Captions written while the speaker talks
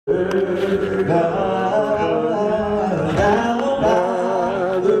Down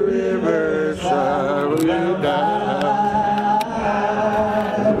by the riverside, we down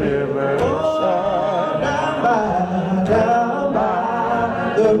the riverside, down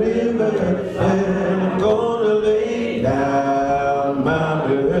by the riverside, I'm gonna lay down my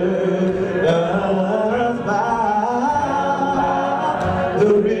burdens by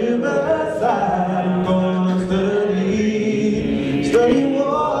the riverside. I'm gonna study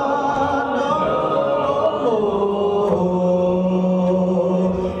one no more.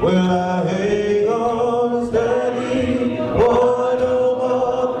 Well, I ain't gonna study one no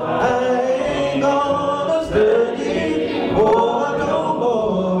more. I ain't gonna study one no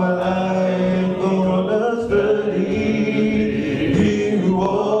more. Well, I ain't gonna study one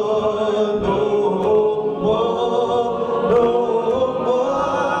no more, no more.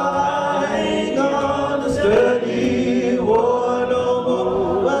 I ain't gonna study one no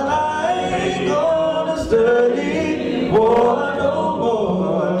more. Well, I ain't gonna study one no more.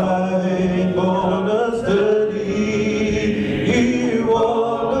 Well, I ain't gonna study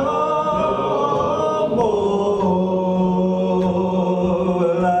one no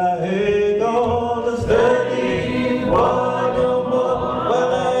more. Well, I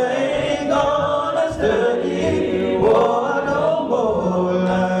ain't gonna study one no more. Well, I ain't gonna study one no more. Well, I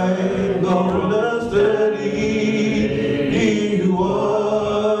ain't gonna study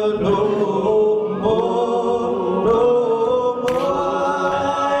one no more, no more. I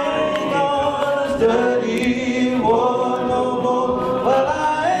ain't gonna study one no more. Well, I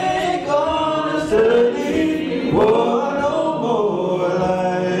ain't gonna study one no more. Well,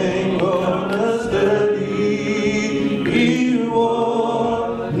 I ain't gonna study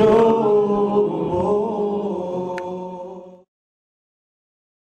one no more.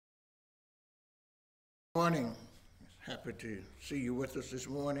 Morning. Happy to see you with us this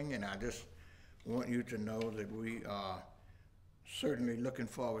morning, and I just want you to know that we are certainly looking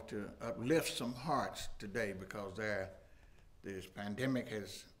forward to uplift some hearts today, because this pandemic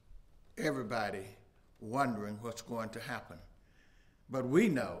has everybody wondering what's going to happen. But we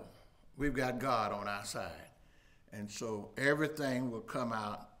know we've got God on our side, and so everything will come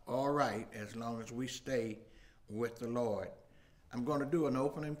out all right as long as we stay with the Lord. I'm going to do an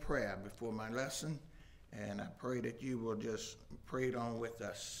opening prayer before my lesson, and I pray that you will just pray it on with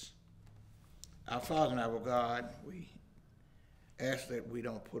us. Our Father and our God, we ask that we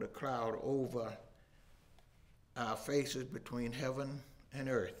don't put a cloud over our faces between heaven and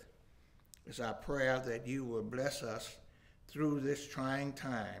earth. It's our prayer that you will bless us through this trying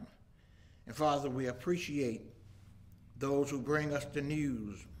time. And Father, we appreciate those who bring us the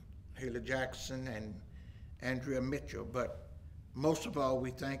news, Haley Jackson and Andrea Mitchell, but most of all,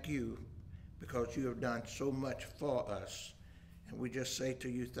 we thank you because you have done so much for us. And we just say to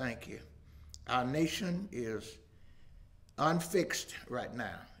you, thank you. Our nation is unfixed right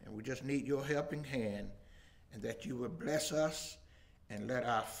now, and we just need your helping hand, and that you would bless us and let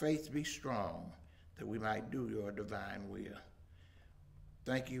our faith be strong, that we might do your divine will.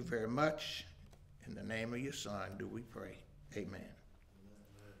 Thank you very much. In the name of your Son do we pray. Amen.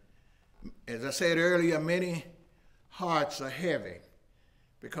 As I said earlier, many hearts are heavy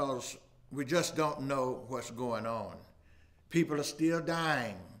because we just don't know what's going on. People are still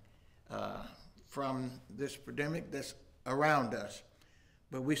dying from this pandemic that's around us.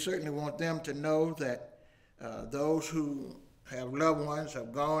 But we certainly want them to know that those who have loved ones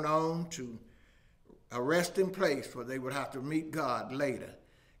have gone on to a resting place where they would have to meet God later.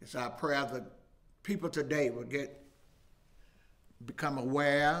 It's our prayer that people today will become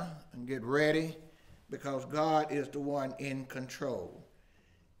aware and get ready, because God is the one in control.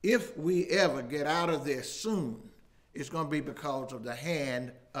 If we ever get out of this soon, it's going to be because of the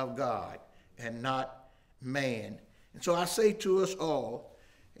hand of God and not man. And so I say to us all,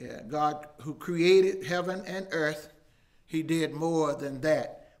 God who created heaven and earth, he did more than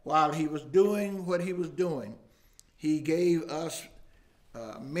that. While he was doing what he was doing, he gave us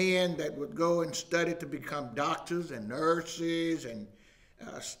men that would go and study to become doctors and nurses and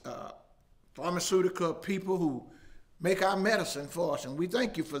pharmaceutical people who make our medicine for us, and we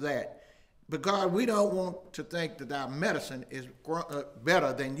thank you for that. But God, we don't want to think that our medicine is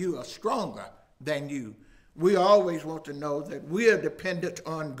better than you or stronger than you. We always want to know that we are dependent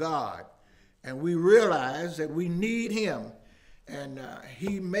on God, and we realize that we need him. And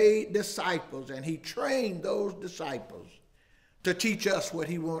he made disciples, and he trained those disciples to teach us what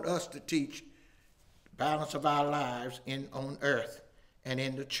he wants us to teach, the balance of our lives on earth and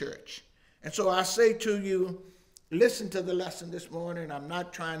in the church. And so I say to you, listen to the lesson this morning. I'm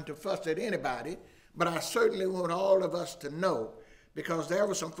not trying to fuss at anybody, but I certainly want all of us to know because there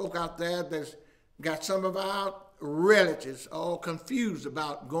were some folk out there that's got some of our relatives all confused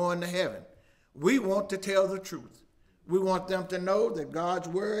about going to heaven. We want to tell the truth. We want them to know that God's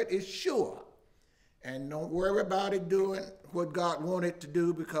word is sure. And don't worry about it doing what God wanted to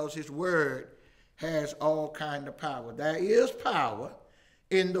do, because his word has all kind of power. There is power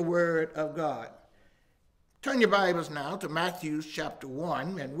in the word of God. Turn your Bibles now to Matthew chapter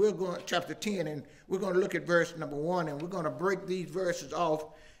 1, and we're going chapter 10, and we're going to look at verse number 1, and we're going to break these verses off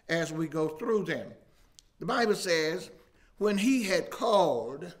as we go through them. The Bible says, when he had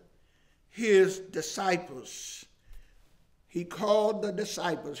called his disciples, he called the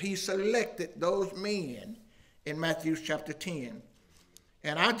disciples, he selected those men in Matthew chapter 10.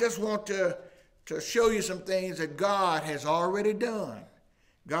 And I just want to show you some things that God has already done.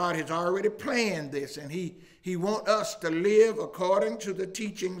 God has already planned this, and he wants us to live according to the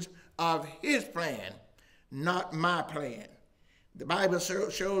teachings of his plan, not my plan. The Bible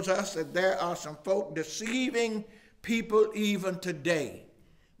shows us that there are some folk deceiving people even today.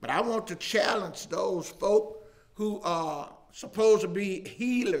 But I want to challenge those folk who are supposed to be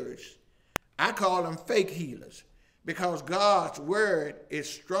healers. I call them fake healers, because God's word is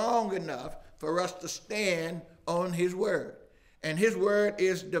strong enough for us to stand on his word. And his word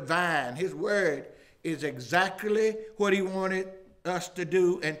is divine. His word is exactly what he wanted us to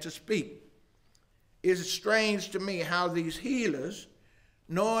do and to speak. It's strange to me how these healers,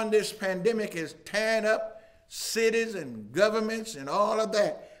 knowing this pandemic is tearing up cities and governments and all of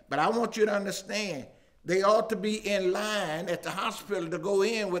that, but I want you to understand, they ought to be in line at the hospital to go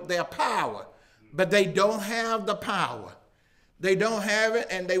in with their power, but they don't have the power. They don't have it,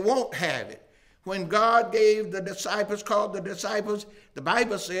 and they won't have it. When God gave the disciples, called the disciples, the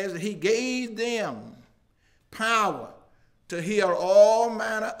Bible says that he gave them power to heal all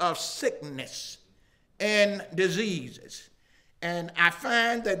manner of sickness and diseases. And I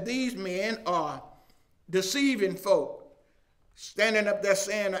find that these men are deceiving folk, standing up there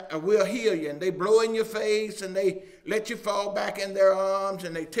saying, we'll heal you, and they blow in your face, and they let you fall back in their arms,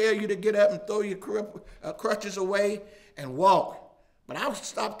 and they tell you to get up and throw your crutches away and walk. But I'll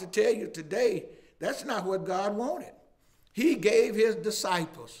stop to tell you today, that's not what God wanted. He gave his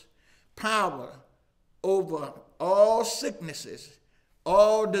disciples power over all sicknesses,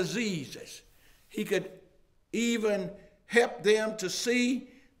 all diseases. He could even help them to see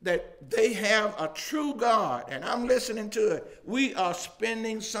that they have a true God. And I'm listening to it. We are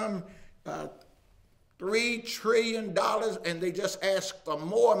spending some $3 trillion, and they just ask for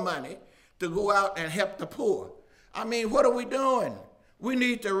more money to go out and help the poor. I mean, what are we doing? We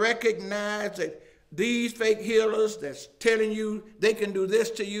need to recognize that these fake healers that's telling you they can do this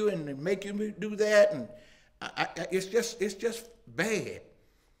to you and make you do that, and it's just bad.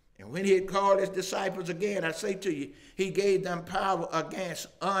 And when he had called his disciples again, I say to you, he gave them power against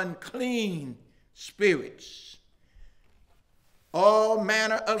unclean spirits, all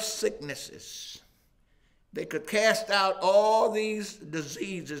manner of sicknesses. They could cast out all these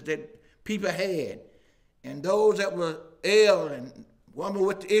diseases that people had, and those that were ill, and woman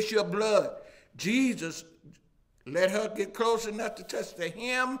with the issue of blood. Jesus let her get close enough to touch the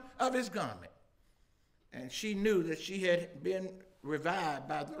hem of his garment. And she knew that she had been revived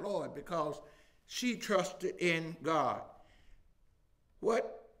by the Lord because she trusted in God.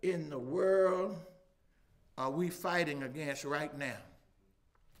 What in the world are we fighting against right now?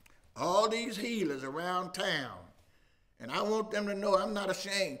 All these healers around town. And I want them to know I'm not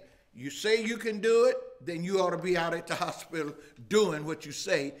ashamed. You say you can do it, then you ought to be out at the hospital doing what you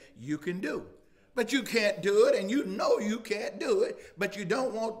say you can do. But you can't do it, and you know you can't do it, but you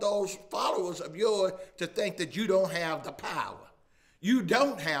don't want those followers of yours to think that you don't have the power. You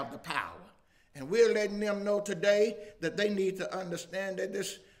don't have the power. And we're letting them know today that they need to understand that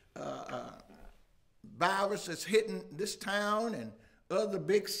this virus is hitting this town and other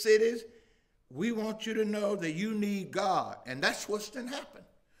big cities. We want you to know that you need God, and that's what's been happening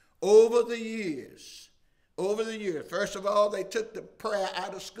over the years. Over the years. First of all, they took the prayer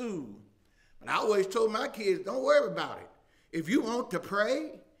out of school. But I always told my kids, don't worry about it. If you want to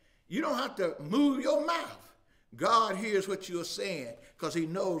pray, you don't have to move your mouth. God hears what you're saying because he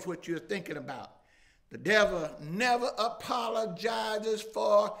knows what you're thinking about. The devil never apologizes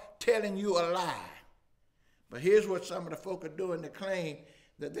for telling you a lie. But here's what some of the folk are doing to claim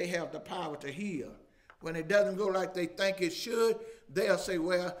that they have the power to heal. When it doesn't go like they think it should, they'll say,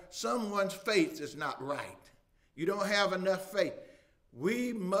 well, someone's faith is not right. You don't have enough faith.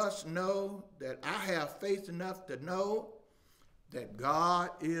 We must know that I have faith enough to know that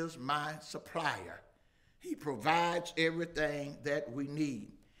God is my supplier. He provides everything that we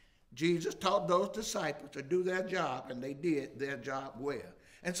need. Jesus taught those disciples to do their job, and they did their job well.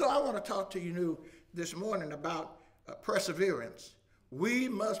 And so I want to talk to you this morning about perseverance. We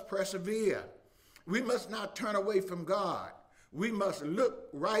must persevere. We must not turn away from God. We must look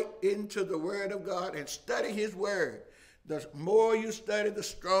right into the Word of God and study His Word. The more you study, the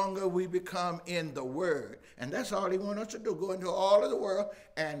stronger we become in the Word. And that's all He wants us to do, go into all of the world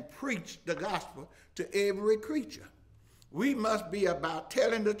and preach the gospel to every creature. We must be about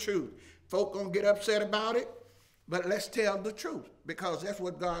telling the truth. Folk gonna get upset about it, but let's tell the truth, because that's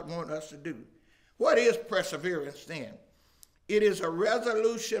what God wants us to do. What is perseverance then? It is a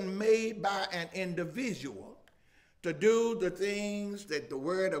resolution made by an individual to do the things that the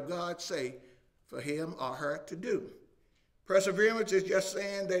Word of God say for him or her to do. Perseverance is just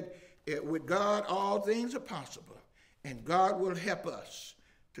saying that with God, all things are possible, and God will help us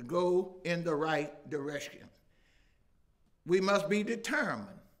to go in the right direction. We must be determined.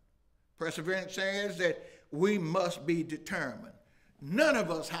 Perseverance says that we must be determined. None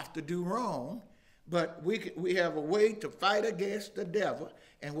of us have to do wrong, but we have a way to fight against the devil,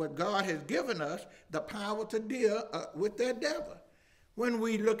 and what God has given us, the power to deal with that devil. When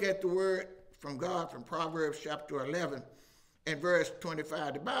we look at the word from God from Proverbs chapter 11 and verse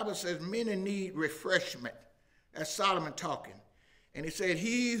 25, the Bible says many need refreshment. That's Solomon talking. And he said,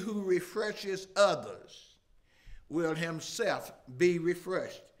 he who refreshes others will himself be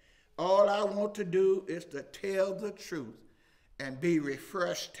refreshed. All I want to do is to tell the truth and be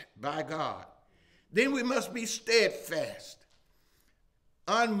refreshed by God. Then we must be steadfast,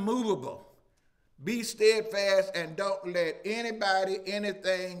 unmovable. Be steadfast and don't let anybody,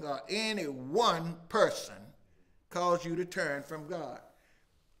 anything, or any one person cause you to turn from God.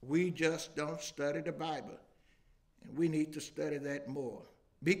 We just don't study the Bible, and we need to study that more.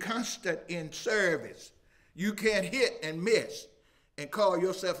 Be constant in service. You can't hit and miss and call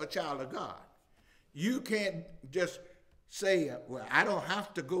yourself a child of God. You can't just say, well, I don't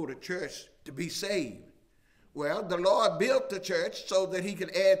have to go to church to be saved. Well, the Lord built the church so that he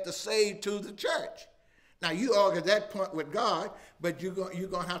could add the saved to the church. Now, you argue that point with God, but you're going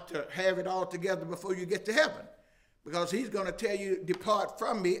to have to have it all together before you get to heaven, because he's going to tell you, depart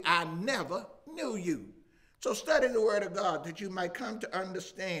from me, I never knew you. So study the Word of God that you might come to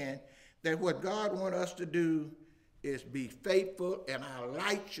understand that what God wants us to do is be faithful, and our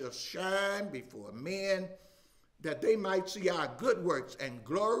light shall shine before men, that they might see our good works and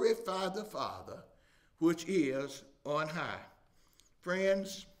glorify the Father, which is on high.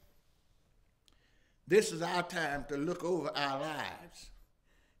 Friends, this is our time to look over our lives.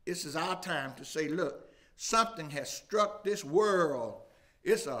 This is our time to say, look, something has struck this world.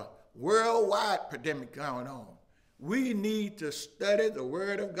 It's a worldwide pandemic going on. We need to study the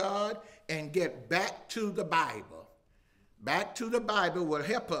Word of God and get back to the Bible. Back to the Bible will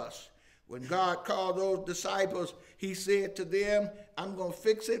help us. When God called those disciples, he said to them, I'm going to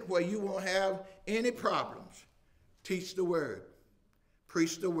fix it where you won't have any problems. Teach the Word.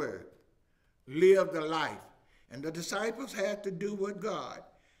 Preach the Word. Live the life. And the disciples had to do with God.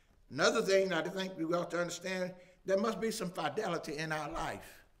 Another thing that I think we ought to understand, there must be some fidelity in our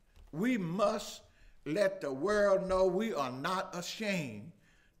life. We must let the world know we are not ashamed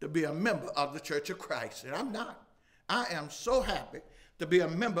to be a member of the Church of Christ. And I'm not. I am so happy to be a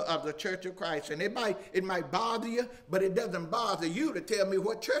member of the Church of Christ. And it might bother you, but it doesn't bother you to tell me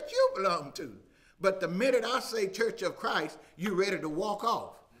what church you belong to. But the minute I say Church of Christ, you're ready to walk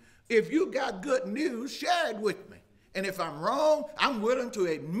off. If you got good news, share it with me. And if I'm wrong, I'm willing to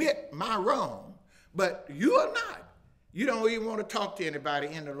admit my wrong. But you are not. You don't even want to talk to anybody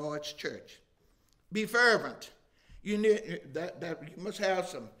in the Lord's church. Be fervent. You need you must have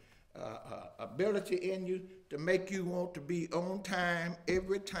some ability in you to make you want to be on time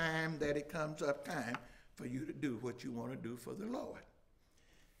every time that it comes up time for you to do what you want to do for the Lord.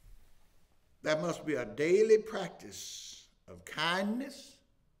 That must be a daily practice of kindness,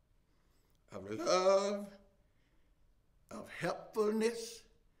 of love, of helpfulness,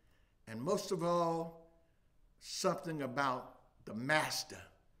 and most of all, something about the Master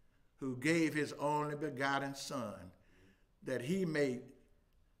who gave his only begotten Son, that he may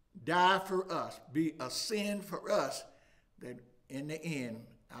die for us, be a sin for us, that in the end,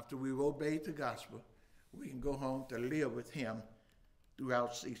 after we've obeyed the gospel, we can go home to live with him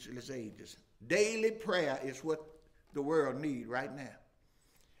throughout ceaseless ages. Daily prayer is what the world needs right now.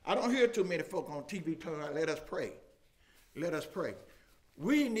 I don't hear too many folk on TV talking about, let us pray. Let us pray.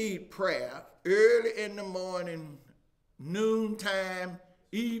 We need prayer early in the morning, noontime,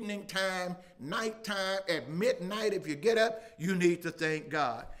 evening time, nighttime, at midnight. If you get up, you need to thank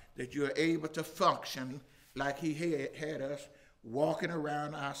God that you're able to function like he had us walking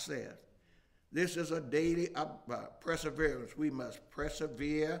around ourselves. This is a daily perseverance. We must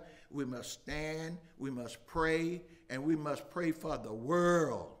persevere, we must stand, we must pray, and we must pray for the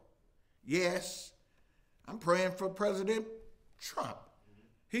world. Yes, I'm praying for President Trump.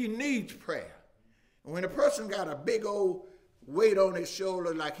 He needs prayer. And when a person got a big old weight on his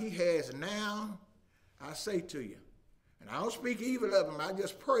shoulder like he has now, I say to you, and I don't speak evil of him, I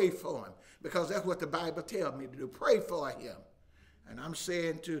just pray for him, because that's what the Bible tells me to do, pray for him. And I'm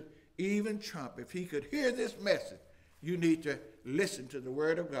saying to even Trump, if he could hear this message, you need to listen to the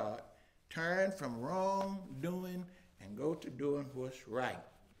word of God, turn from wrongdoing and go to doing what's right.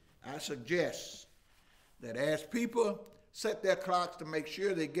 I suggest that as people set their clocks to make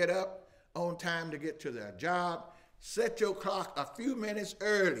sure they get up on time to get to their job, set your clock a few minutes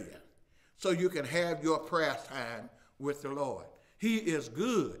earlier so you can have your prayer time with the Lord. He is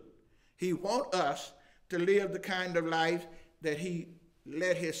good. He wants us to live the kind of life that he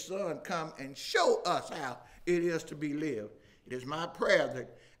let his son come and show us how it is to be lived. It is my prayer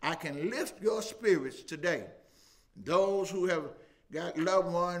that I can lift your spirits today. Those who have got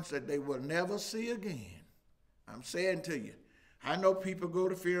loved ones that they will never see again. I'm saying to you, I know people go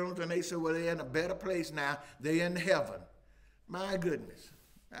to funerals and they say, well, they're in a better place now. They're in heaven. My goodness.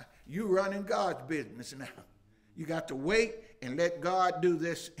 You running God's business now. You got to wait and let God do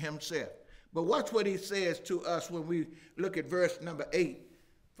this himself. But watch what he says to us when we look at verse number 8.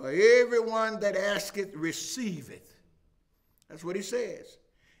 For everyone that asketh receiveth. That's what he says.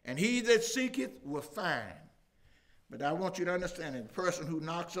 And he that seeketh will find. But I want you to understand that the person who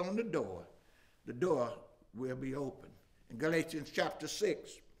knocks on the door will be open. In Galatians chapter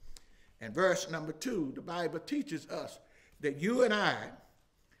 6 and verse number 2, the Bible teaches us that you and I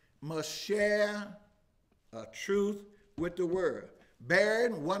must share a truth with the world,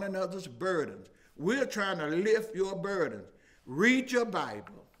 bearing one another's burdens. We're trying to lift your burdens. Read your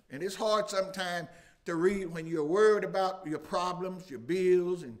Bible. And it's hard sometimes to read when you're worried about your problems, your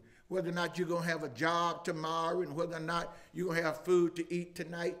bills, and whether or not you're going to have a job tomorrow and whether or not you're going to have food to eat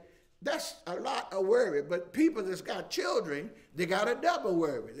tonight. That's a lot of worry. But people that's got children, they got a double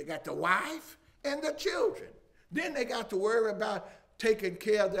worry. They got the wife and the children. Then they got to worry about taking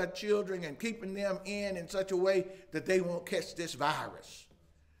care of their children and keeping them in such a way that they won't catch this virus.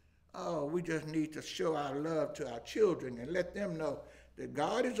 Oh, we just need to show our love to our children and let them know that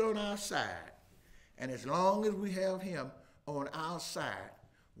God is on our side. And as long as we have him on our side,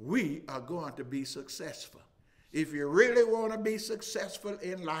 we are going to be successful. If you really want to be successful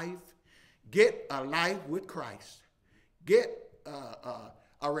in life, get a life with Christ. Get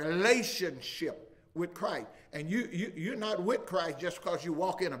a relationship with Christ. And you're not with Christ just because you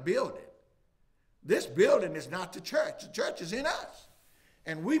walk in a building. This building is not the church. The church is in us.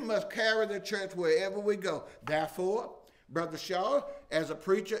 And we must carry the church wherever we go. Therefore, Brother Shaw, as a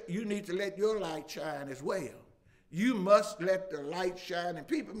preacher, you need to let your light shine as well. You must let the light shine, and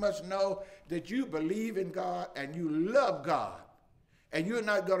people must know that you believe in God and you love God. And you're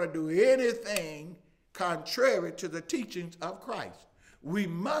not going to do anything contrary to the teachings of Christ. We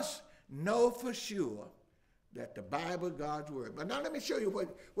must know for sure that the Bible is God's word. But now let me show you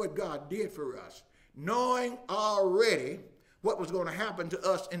what God did for us. Knowing already what was going to happen to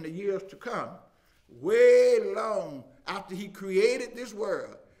us in the years to come, way long after he created this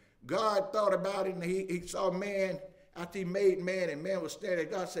world, God thought about it, and he saw man, after he made man, and man was standing,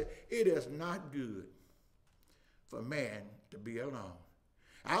 God said, it is not good for man to be alone.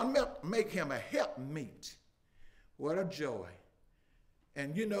 I'll make him a helpmeet. What a joy.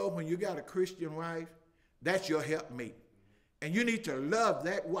 And you know, when you got a Christian wife, that's your helpmeet. And you need to love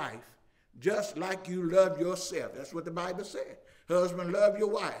that wife just like you love yourself. That's what the Bible said. Husband, love your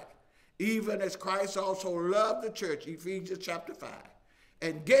wife, even as Christ also loved the church, Ephesians chapter 5,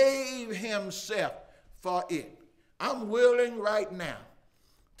 and gave himself for it. I'm willing right now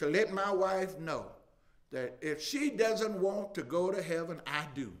to let my wife know that if she doesn't want to go to heaven, I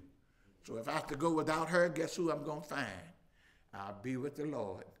do. So if I have to go without her, guess who I'm going to find? I'll be with the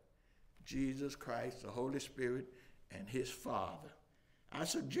Lord, Jesus Christ, the Holy Spirit, and his Father. I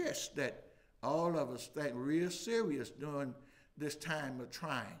suggest that all of us think real serious during this time of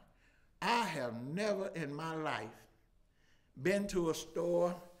trying. I have never in my life been to a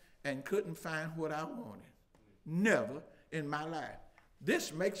store and couldn't find what I wanted. Never in my life.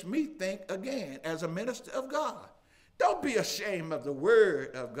 This makes me think again as a minister of God. Don't be ashamed of the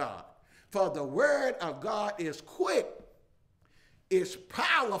word of God. For the word of God is quick, is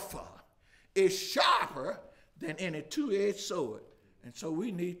powerful, is sharper than any two-edged sword. And so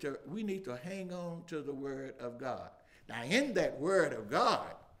we need to hang on to the word of God. Now in that word of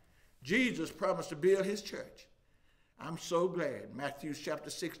God, Jesus promised to build his church. I'm so glad. Matthew chapter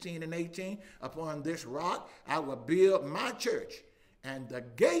 16 and 18, upon this rock I will build my church, and the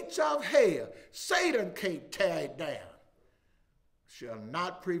gates of hell, Satan can't tear it down, shall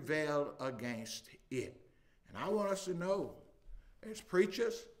not prevail against it. And I want us to know, as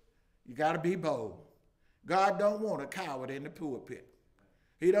preachers, you got to be bold. God don't want a coward in the pulpit.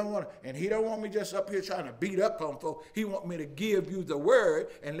 He don't want, and he don't want me just up here trying to beat up on folks. He want me to give you the word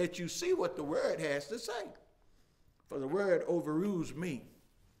and let you see what the word has to say. For the word overrules me.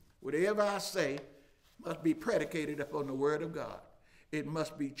 Whatever I say must be predicated upon the word of God. It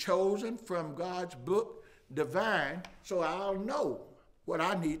must be chosen from God's book, divine, so I'll know what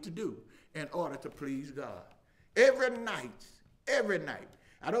I need to do in order to please God. Every night,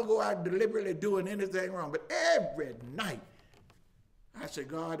 I don't go out deliberately doing anything wrong, but every night, I say,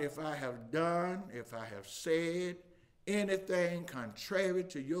 God, if I have done, if I have said anything contrary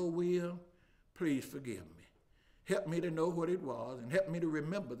to your will, please forgive me. Help me to know what it was and help me to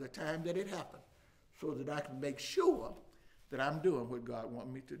remember the time that it happened so that I can make sure that I'm doing what God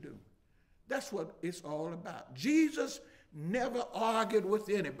wants me to do. That's what it's all about. Jesus never argued with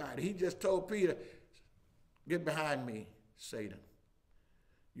anybody. He just told Peter, get behind me, Satan.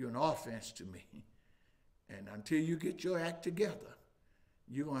 You're an offense to me. And until you get your act together,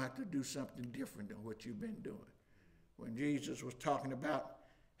 you're going to have to do something different than what you've been doing. When Jesus was talking about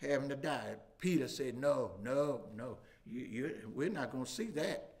having to die, Peter said, no. We're not going to see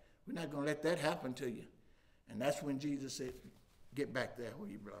that. We're not going to let that happen to you. And that's when Jesus said, get back there where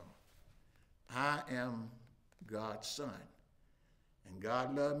you belong. I am God's son. And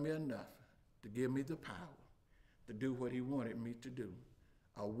God loved me enough to give me the power to do what he wanted me to do.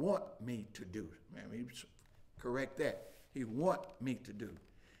 I want me to do. Let me correct that. He wanted me to do.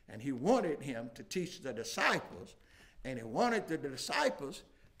 And he wanted him to teach the disciples, and he wanted the disciples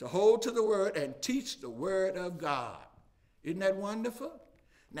to hold to the word and teach the word of God. Isn't that wonderful?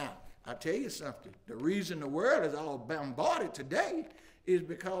 Now, I'll tell you something. The reason the world is all bombarded today is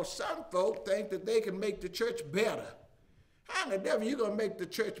because some folk think that they can make the church better. How in the devil are you going to make the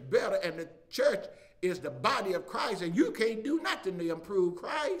church better, and the church is the body of Christ, and you can't do nothing to improve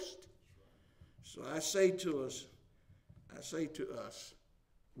Christ? So I say to us,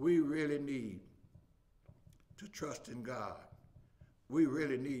 we really need to trust in God. We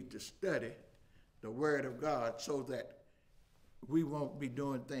really need to study the word of God so that we won't be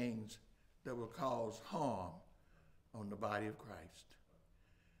doing things that will cause harm on the body of Christ.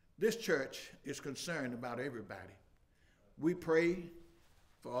 This church is concerned about everybody. We pray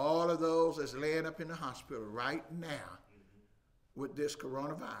for all of those that's laying up in the hospital right now with this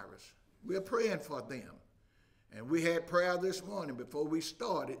coronavirus. We're praying for them. And we had prayer this morning before we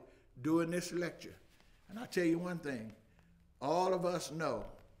started doing this lecture. And I tell you one thing, all of us know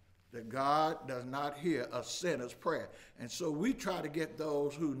that God does not hear a sinner's prayer. And so we try to get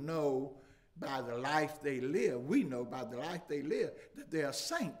those who know by the life they live, we know by the life they live, that they are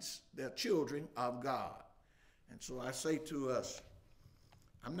saints, they're children of God. And so I say to us,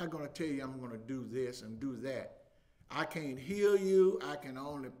 I'm not going to tell you I'm going to do this and do that. I can't heal you. I can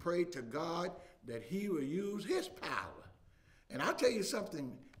only pray to God that he will use his power. And I'll tell you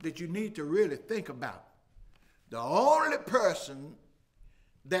something that you need to really think about. The only person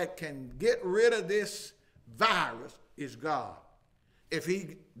that can get rid of this virus is God. If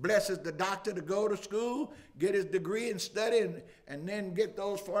he blesses the doctor to go to school, get his degree and study, and then get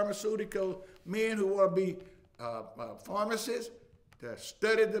those pharmaceutical men who want to be pharmacists to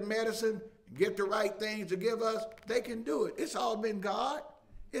study the medicine, get the right things to give us, they can do it. It's all been God.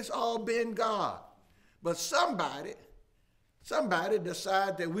 It's all been God. But somebody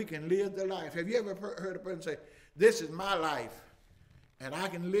decide that we can live the life. Have you ever heard a person say, this is my life, and I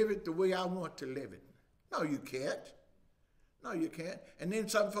can live it the way I want to live it? No, you can't. No, you can't. And then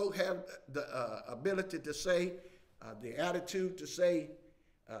some folk have the ability to say, the attitude to say,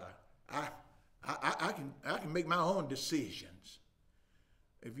 I can make my own decisions.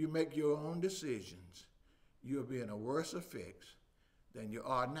 If you make your own decisions, you'll be in a worse fix than you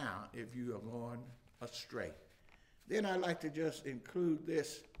are now if you are going astray. Then I'd like to just include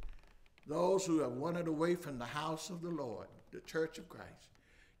this. Those who have wandered away from the house of the Lord, the church of Christ,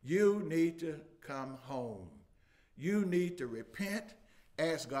 you need to come home. You need to repent,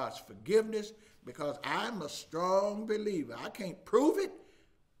 ask God's forgiveness, because I'm a strong believer. I can't prove it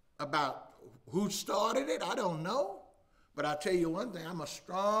about who started it. I don't know. But I'll tell you one thing, I'm a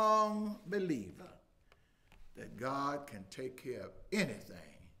strong believer that God can take care of anything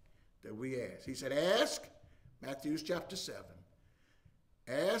that we ask. He said, ask, Matthew chapter 7,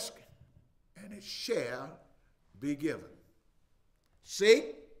 ask and it shall be given.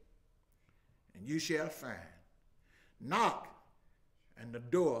 Seek and you shall find. Knock, and the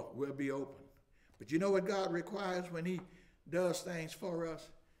door will be open. But you know what God requires when he does things for us?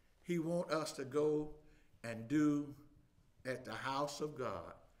 He wants us to go and do at the house of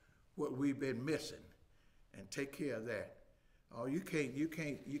God what we've been missing and take care of that. Oh, you can't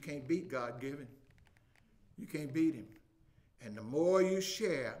beat God-given. You can't beat him. And the more you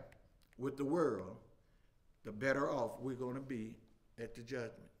share with the world, the better off we're going to be at the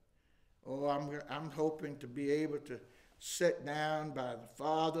judgment. Oh, I'm hoping to be able to sit down by the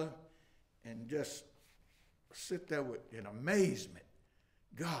Father and just sit there in amazement.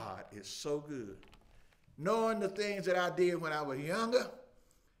 God is so good. Knowing the things that I did when I was younger,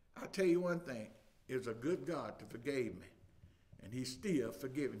 I'll tell you one thing. It's a good God to forgive me. And he's still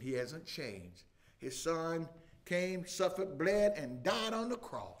forgiving. He hasn't changed. His son came, suffered, bled, and died on the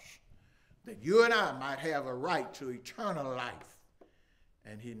cross that you and I might have a right to eternal life.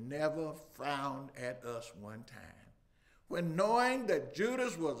 And he never frowned at us one time. When knowing that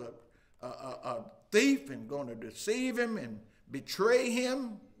Judas was a thief and going to deceive him and betray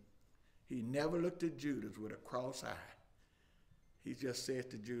him, he never looked at Judas with a cross eye. He just said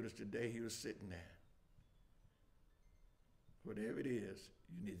to Judas today, he was sitting there, whatever it is,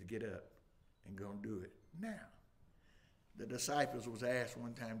 you need to get up and go and do it now. The disciples was asked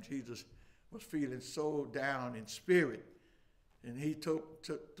one time, Jesus was feeling so down in spirit, and he took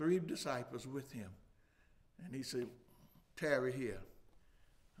 3 disciples with him. And he said, tarry here.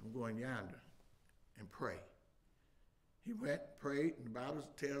 I'm going yonder and pray. He went, prayed, and the Bible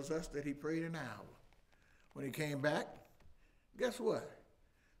tells us that he prayed an hour. When he came back, guess what?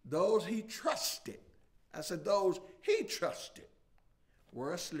 Those he trusted, I said those he trusted,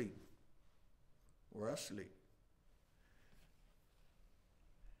 were asleep. Were asleep.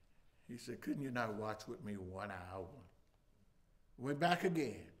 He said, couldn't you not watch with me 1 hour? Went back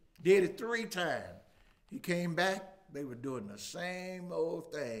again. Did it 3 times. He came back. They were doing the same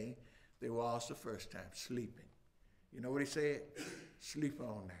old thing they was the first time, sleeping. You know what he said? Sleep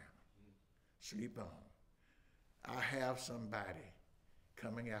on now. Sleep on. I have somebody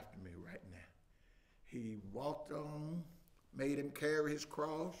coming after me right now. He walked on, made him carry his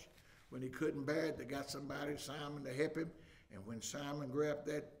cross. When he couldn't bear it, they got somebody, Simon, to help him. And when Simon grabbed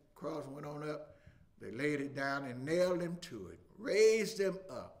that cross and went on up, they laid it down and nailed him to it, raised him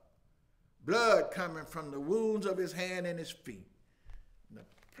up. Blood coming from the wounds of his hand and his feet. And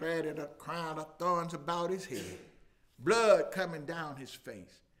planted a crown of thorns about his head. Blood coming down his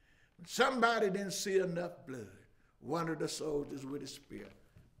face. When somebody didn't see enough blood, one of the soldiers with his spear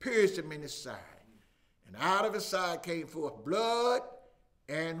pierced him in his side. And out of his side came forth blood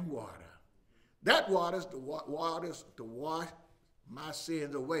and water. That water's the waters to wash my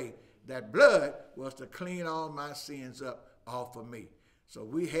sins away. That blood was to clean all my sins up off of me. So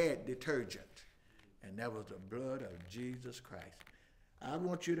we had detergent, and that was the blood of Jesus Christ. I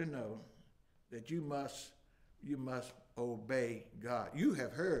want you to know that you must obey God. You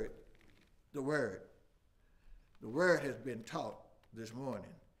have heard the word. The word has been taught this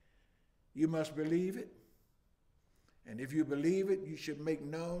morning. You must believe it. And if you believe it, you should make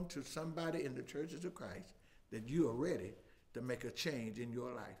known to somebody in the churches of Christ that you are ready to make a change in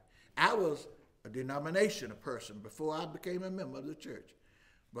your life. I was a denominational person before I became a member of the church.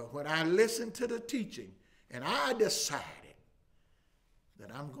 But when I listened to the teaching and I decided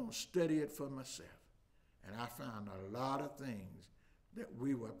that I'm going to study it for myself, and I found a lot of things that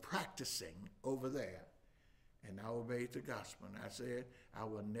we were practicing over there, and I obeyed the gospel. And I said, I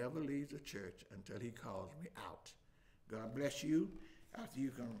will never leave the church until he calls me out. God bless you. After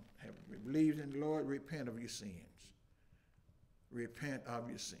you can have believed in the Lord, repent of your sins. Repent of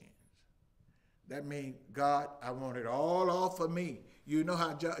your sins. That means, God, I want it all off of me. You know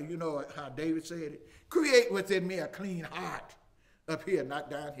how David said it? Create within me a clean heart. Up here, not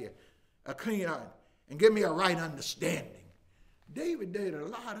down here. A clean heart. And give me a right understanding. David did a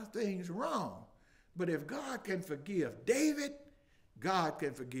lot of things wrong. But if God can forgive David, God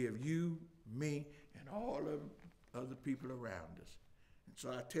can forgive you, me, and all of other people around us. And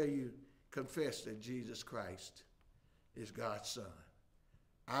so I tell you, confess that Jesus Christ is God's Son.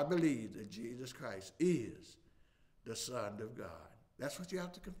 I believe that Jesus Christ is the Son of God. That's what you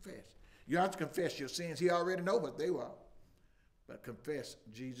have to confess. You have to confess your sins. He already knows what they were. But confess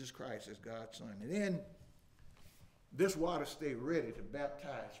Jesus Christ as God's Son. And then this water stay ready to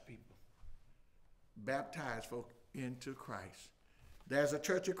baptize people. Baptize folk into Christ. There's a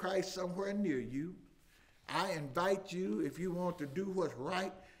Church of Christ somewhere near you. I invite you, if you want to do what's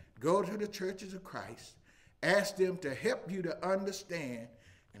right, go to the Churches of Christ. Ask them to help you to understand.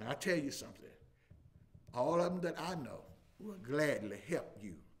 And I'll tell you something. All of them that I know will gladly help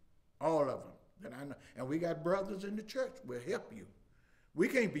you. All of them. that I know. And we got brothers in the church. We'll help you. We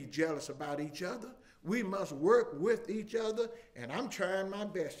can't be jealous about each other. We must work with each other, and I'm trying my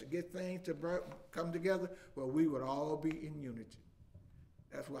best to get things to come together where we would all be in unity.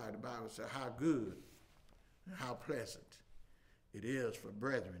 That's why the Bible says how good and how pleasant it is for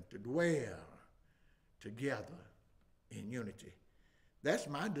brethren to dwell together in unity. That's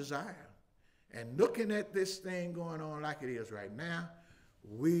my desire. And looking at this thing going on like it is right now,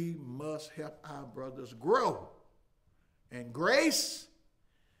 we must help our brothers grow in grace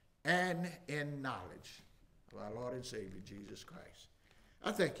and in knowledge of our Lord and Savior, Jesus Christ.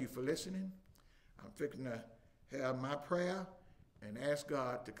 I thank you for listening. I'm fixing to have my prayer and ask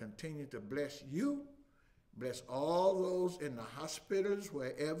God to continue to bless you, bless all those in the hospitals,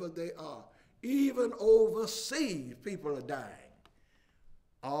 wherever they are. Even overseas, people are dying.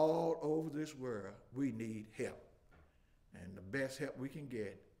 All over this world, we need help. And the best help we can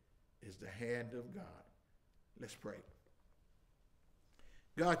get is the hand of God. Let's pray.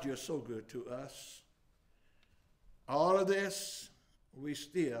 God, you're so good to us. All of this, we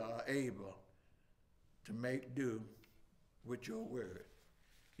still are able to make do with your word.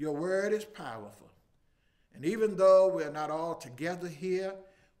 Your word is powerful. And even though we're not all together here,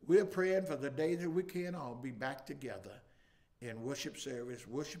 we're praying for the day that we can all be back together in worship service,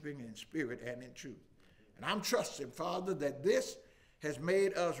 worshiping in spirit and in truth. And I'm trusting, Father, that this has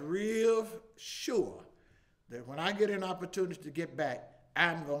made us real sure that when I get an opportunity to get back,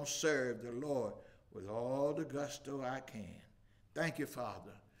 I'm going to serve the Lord with all the gusto I can. Thank you,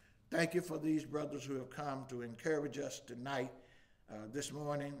 Father. Thank you for these brothers who have come to encourage us tonight, this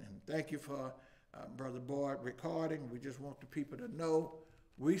morning. And thank you for Brother Boyd recording. We just want the people to know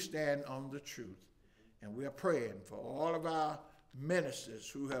we stand on the truth. And we're praying for all of our ministers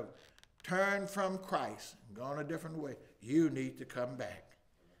who have turned from Christ and gone a different way. You need to come back.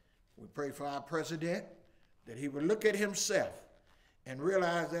 We pray for our president, that he would look at himself and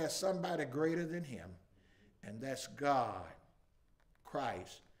realize there's somebody greater than him, and that's God,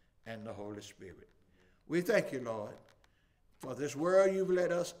 Christ, and the Holy Spirit. We thank you, Lord, for this world you've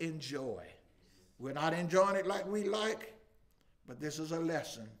let us enjoy. We're not enjoying it like we like, but this is a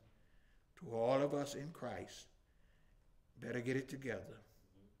lesson to all of us in Christ. Better get it together.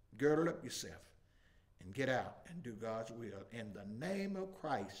 Girdle up yourself and get out and do God's will. In the name of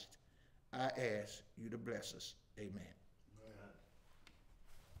Christ, I ask you to bless us. Amen.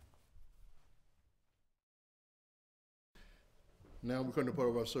 Now we come to part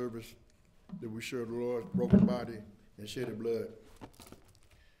of our service that we share the Lord's broken body and shed blood.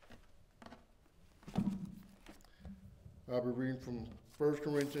 I'll be reading from 1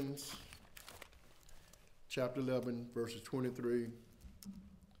 Corinthians chapter 11, verses 23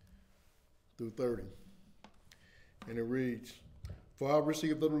 through 30. And it reads, For I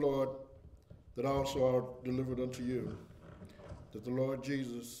received of the Lord that also I delivered unto you, that the Lord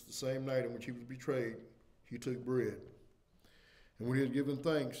Jesus, the same night in which he was betrayed, he took bread. And when he had given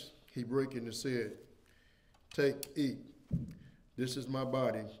thanks, he brake it and said, Take, eat. This is my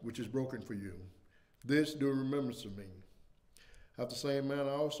body, which is broken for you. This do in remembrance of me. After the same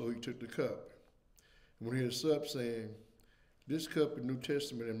manner also he took the cup. And when he had supped, saying, This cup is New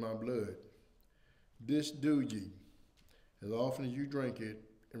Testament in my blood. This do ye, as often as you drink it,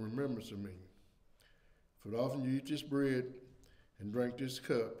 in remembrance of me. For as often you eat this bread and drink this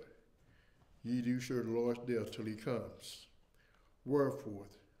cup, ye do show the Lord's death till he comes. Wherefore,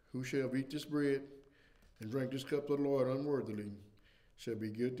 who shall eat this bread and drink this cup of the Lord unworthily shall be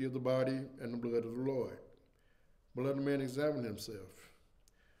guilty of the body and the blood of the Lord. But let a man examine himself.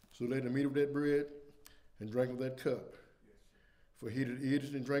 So let him eat of that bread and drink of that cup. For he that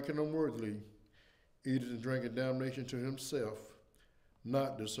eateth and drinketh unworthily eateth and drinketh damnation to himself,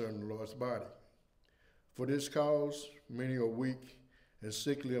 not discerning the Lord's body. For this cause many are weak and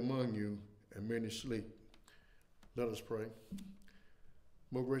sickly among you, and many sleep. Let us pray.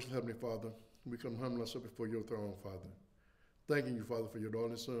 Most gracious Heavenly Father, we come humble ourselves before your throne, Father. Thanking you, Father, for your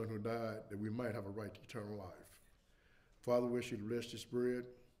darling Son who died that we might have a right to eternal life. Father, we ask you to bless this bread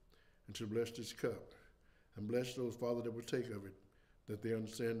and to bless this cup. And bless those, Father, that will take of it, that they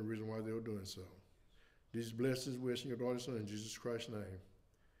understand the reason why they are doing so. These blessings we ask in your darling Son in Jesus Christ's name.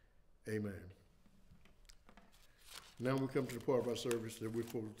 Amen. Now we come to the part of our service that we're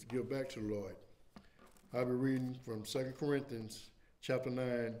supposed to give back to the Lord. I'll be reading from 2 Corinthians chapter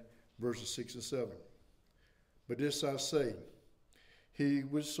 9, verses 6 and 7. But this I say, he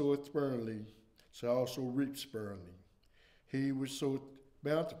which soweth sparingly shall also reap sparingly. He which soweth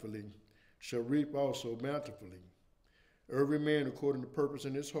bountifully shall reap also bountifully. Every man according to purpose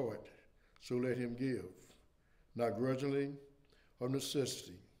in his heart, so let him give, not grudgingly or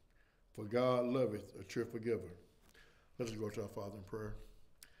necessity, for God loveth a cheerful giver. Let us go to our Father in prayer.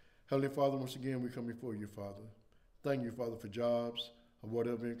 Heavenly Father, once again we come before you, Father. Thank you, Father, for jobs or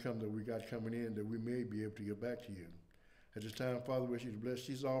whatever income that we got coming in that we may be able to give back to you. At this time, Father, we ask you to bless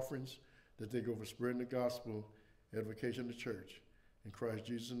these offerings, that they go for spreading the gospel, edification of the church. In Christ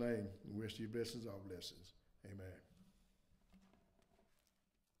Jesus' name, we wish you blessings, our blessings. Amen.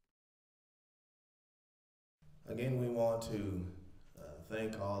 Again, we want to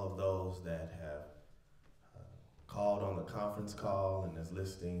thank all of those that have called on the conference call and is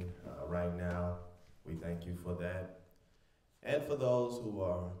listening right now. We thank you for that. And for those who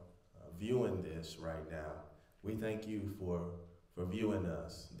are viewing this right now, we thank you for viewing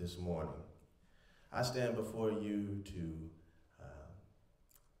us this morning. I stand before you to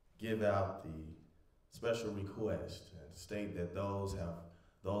give out the special request and state that those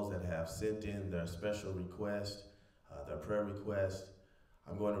that have sent in their special request, their prayer request,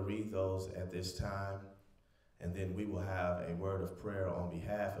 I'm going to read those at this time, and then we will have a word of prayer on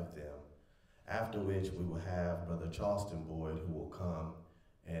behalf of them, after which we will have Brother Charleston Boyd, who will come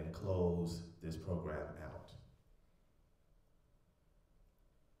and close this program out.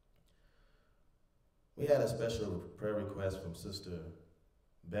 We had a special prayer request from Sister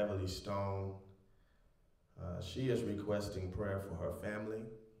Beverly Stone. She is requesting prayer for her family.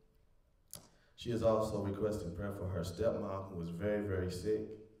 She is also requesting prayer for her stepmom, who is very, very sick,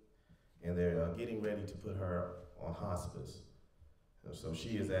 and they're getting ready to put her on hospice. And so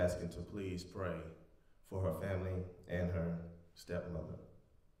she is asking to please pray for her family and her stepmother.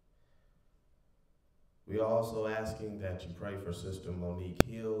 We are also asking that you pray for Sister Monique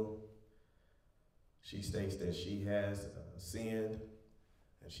Hill. She states that she has sinned,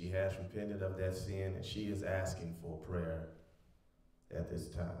 and she has repented of that sin, and she is asking for prayer at this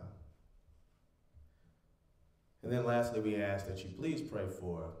time. And then lastly, we ask that you please pray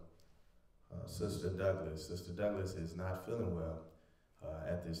for Sister Douglas. Sister Douglas is not feeling well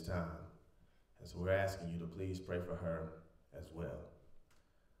at this time, and so we're asking you to please pray for her as well.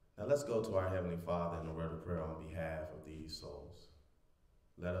 Now let's go to our Heavenly Father in a word of prayer on behalf of these souls.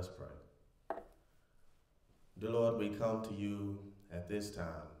 Let us pray. Dear Lord, we come to you at this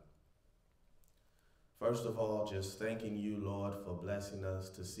time. First of all, just thanking you, Lord, for blessing us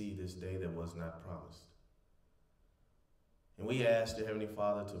to see this day that was not promised. And we ask, dear Heavenly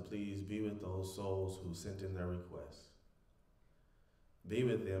Father, to please be with those souls who sent in their requests. Be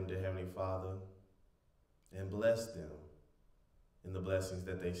with them, dear Heavenly Father, and bless them in the blessings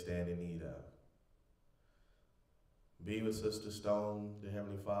that they stand in need of. Be with Sister Stone, dear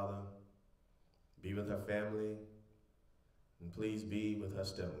Heavenly Father. Be with her family, and please be with her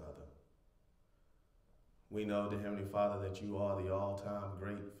stepmother. We know, dear Heavenly Father, that you are the all-time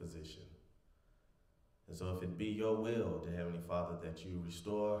great physician. And so if it be your will, dear Heavenly Father, that you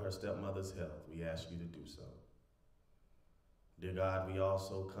restore her stepmother's health, we ask you to do so. Dear God, we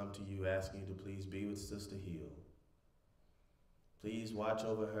also come to you asking you to please be with Sister Hill. Please watch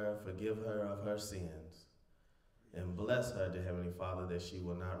over her, forgive her of her sins, and bless her, dear Heavenly Father, that she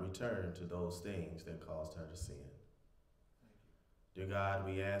will not return to those things that caused her to sin. Dear God,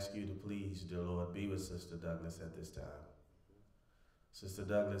 we ask you to please, dear Lord, be with Sister Douglas at this time. Sister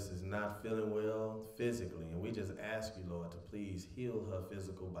Douglas is not feeling well physically, and we just ask you, Lord, to please heal her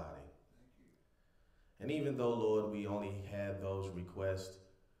physical body. And even though, Lord, we only had those requests,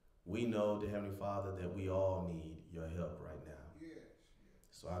 we know, dear Heavenly Father, that we all need your help right now.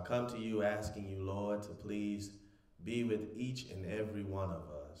 So I come to you asking you, Lord, to please be with each and every one of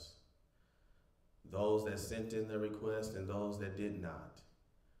us. Those that sent in their request and those that did not.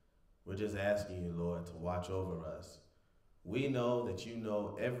 We're just asking you, Lord, to watch over us. We know that you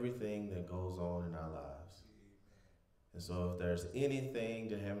know everything that goes on in our lives. And so if there's anything,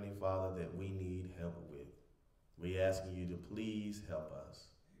 dear Heavenly Father, that we need help with, we're asking you to please help us.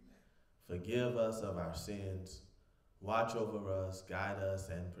 Forgive us of our sins. Watch over us, guide us,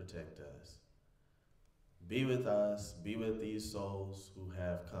 and protect us. Be with us, be with these souls who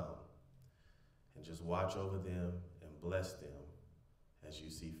have come, and just watch over them and bless them as you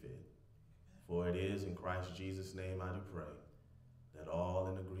see fit. For it is in Christ Jesus' name I do pray, that all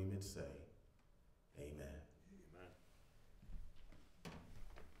in agreement say, amen. Amen.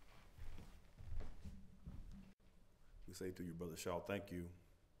 We say to you, Brother Shaw, thank you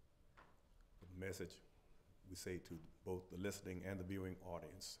for the message. We say to both the listening and the viewing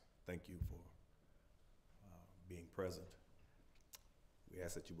audience, thank you for being present. We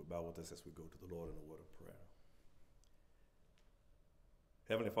ask that you would bow with us as we go to the Lord in a word of prayer.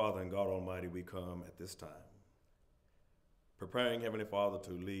 Heavenly Father and God Almighty, we come at this time, preparing, Heavenly Father,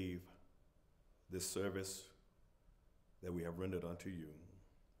 to leave this service that we have rendered unto you.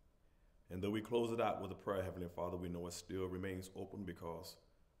 And though we close it out with a prayer, Heavenly Father, we know it still remains open because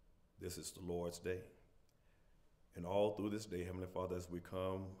this is the Lord's day. And all through this day, Heavenly Father, as we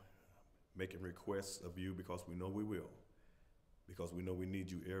come making requests of you, because we know we will, because we know we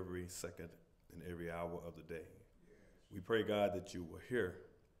need you every second and every hour of the day. We pray, God, that you will hear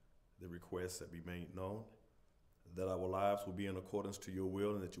the requests that we made known, that our lives will be in accordance to your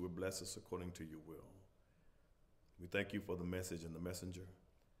will, and that you will bless us according to your will. We thank you for the message and the messenger.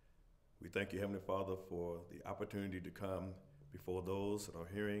 We thank you, Heavenly Father, for the opportunity to come before those that are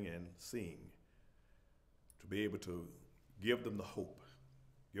hearing and seeing, to be able to give them the hope.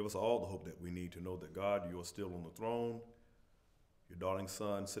 Give us all the hope that we need to know that, God, you are still on the throne, your darling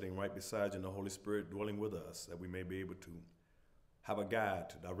Son sitting right beside you, and the Holy Spirit dwelling with us, that we may be able to have a guide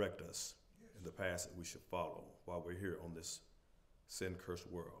to direct us in the path that we should follow while we're here on this sin-cursed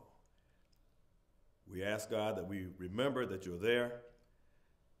world. We ask, God, that we remember that you're there,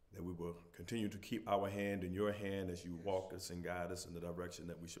 that we will continue to keep our hand in your hand as you walk us and guide us in the direction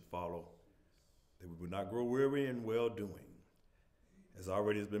that we should follow, that we will not grow weary in well-doing. As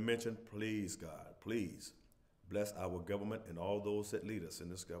already has been mentioned, please, God, please bless our government and all those that lead us in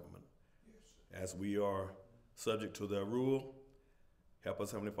this government. As we are subject to their rule, help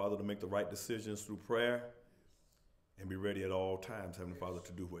us, Heavenly Father, to make the right decisions through prayer and be ready at all times, Heavenly Father,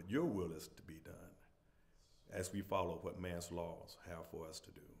 to do what your will is to be done as we follow what man's laws have for us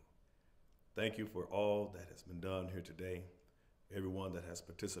to do. Thank you for all that has been done here today, everyone that has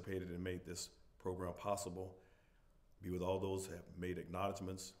participated and made this program possible. Be with all those that have made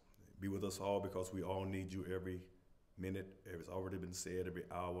acknowledgments. Be with us all, because we all need you every minute. It's already been said, every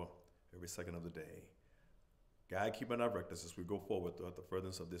hour, every second of the day. God, keep and direct us as we go forward throughout the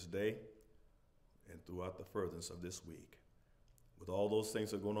furtherance of this day and throughout the furtherance of this week. With all those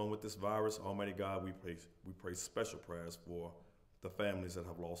things that are going on with this virus, Almighty God, we pray special prayers for the families that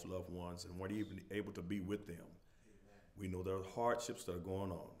have lost loved ones and weren't even able to be with them. Amen. We know there are hardships that are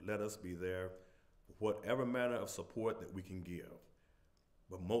going on. Let us be there for whatever manner of support that we can give.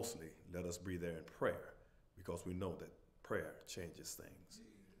 But mostly, let us be there in prayer, because we know that prayer changes things.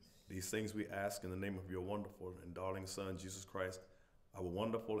 These things we ask in the name of your wonderful and darling Son, Jesus Christ, our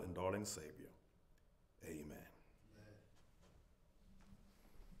wonderful and darling Savior. Amen.